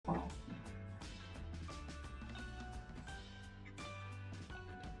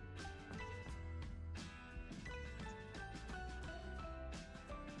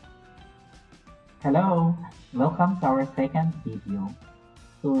Hello, welcome to our second video.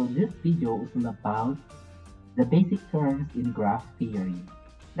 So this video is all about the basic terms in graph theory.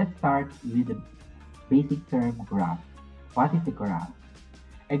 Let's start with the basic term graph. What is a graph?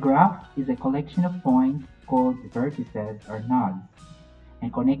 A graph is a collection of points called vertices or nodes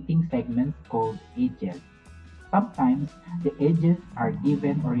and connecting segments called edges. Sometimes the edges are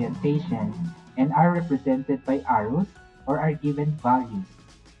given orientation and are represented by arrows or are given values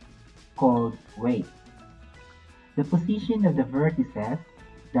called weights. The position of the vertices,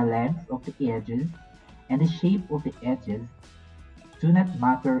 the length of the edges, and the shape of the edges do not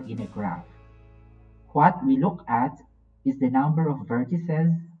matter in a graph. What we look at is the number of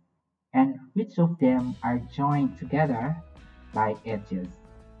vertices and which of them are joined together by edges.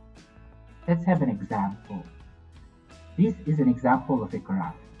 Let's have an example. This is an example of a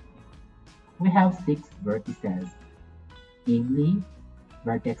graph. We have 6 vertices, namely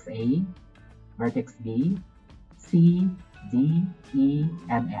vertex A, vertex B, C, D, E,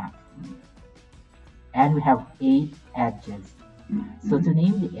 and F. And we have 8 edges. So to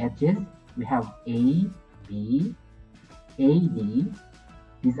name the edges, we have A, B, AD.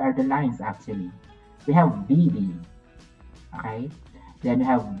 These are the lines actually. We have BD. Okay. Then we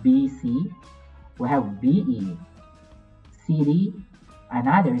have BC. We have BE. CD,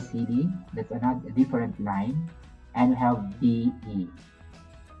 another CD. That's another different line. And we have DE.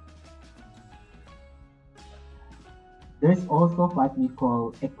 There's also what we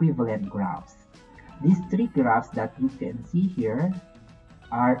call equivalent graphs. These 3 graphs that you can see here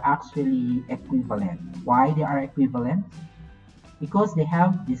are actually equivalent. Why they are equivalent? Because they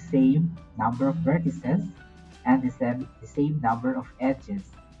have the same number of vertices and the same number of edges.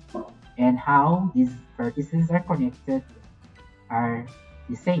 And how these vertices are connected are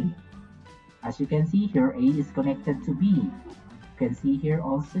the same. As you can see here, A is connected to B. You can see here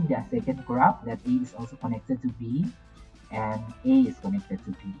also the second graph that A is also connected to B and A is connected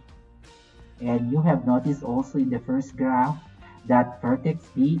to B. And you have noticed also in the first graph that vertex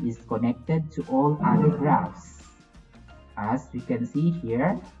B is connected to all other graphs, as we can see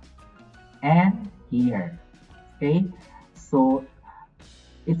here and here. Okay, so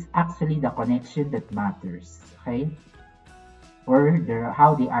it's actually the connection that matters, okay, or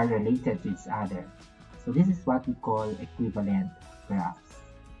how they are related to each other. So this is what we call equivalent graphs.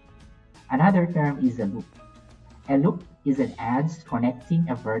 Another term is a loop. A loop is an edge connecting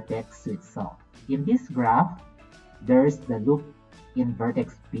a vertex to itself. In this graph, there's the loop in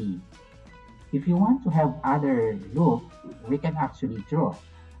vertex B. If you want to have other loop, we can actually draw.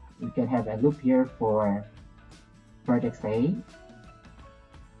 We can have a loop here for vertex A.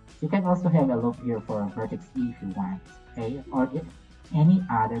 You can also have a loop here for vertex E if you want, okay? Or any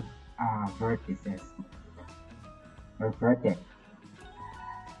other vertices or vertex.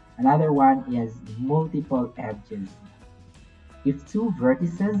 Another one is multiple edges. If 2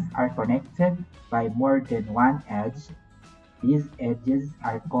 vertices are connected by more than one edge, these edges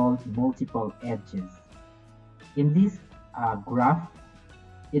are called multiple edges. In this graph,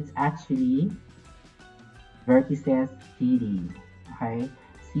 it's actually vertices CD, okay,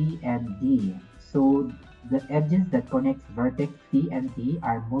 C and D. So the edges that connect vertex C and D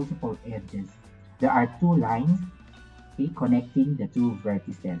are multiple edges. There are 2 lines connecting the 2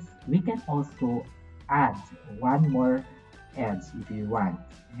 vertices. We can also add one more edge if you want,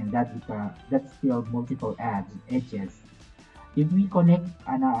 and that's still multiple edges. If we connect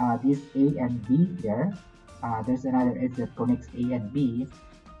this A and B here, there's another edge that connects A and B.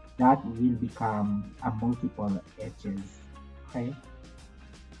 That will become a multiple edges. Okay.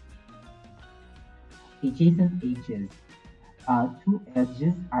 Adjacent edges. 2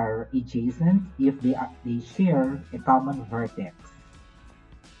 edges are adjacent if they share a common vertex.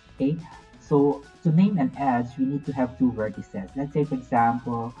 Okay, so to name an edge, we need to have 2 vertices. Let's say, for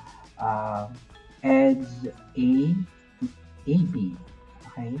example, edge A to AB.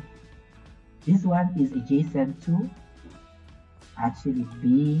 Okay, this one is adjacent to actually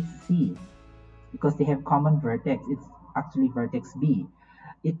BC because they have common vertex. It's actually vertex B.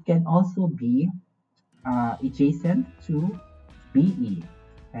 It can also be adjacent to BE,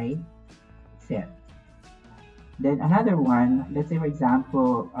 right? Set. Then another one, let's say for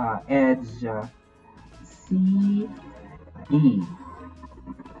example, edge CD.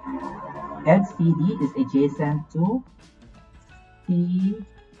 Edge CD is adjacent to CD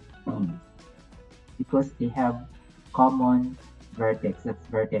because they have common vertex, that's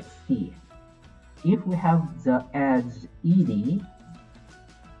vertex C. If we have the edge ED,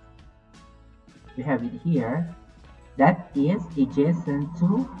 we have it here, that is adjacent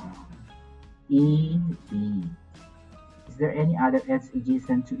to ED. Is there any other edge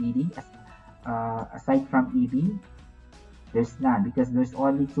adjacent to ED? aside from EB, there's none because there's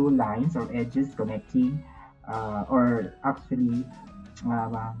only two lines or edges connecting or actually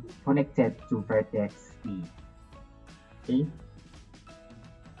connected to vertex E. Okay,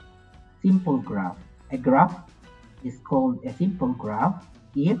 simple graph. A graph is called a simple graph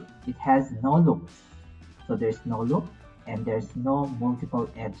if it has no loops. So there's no loop and there's no multiple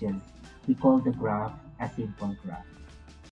edges. We call the graph a simple graph.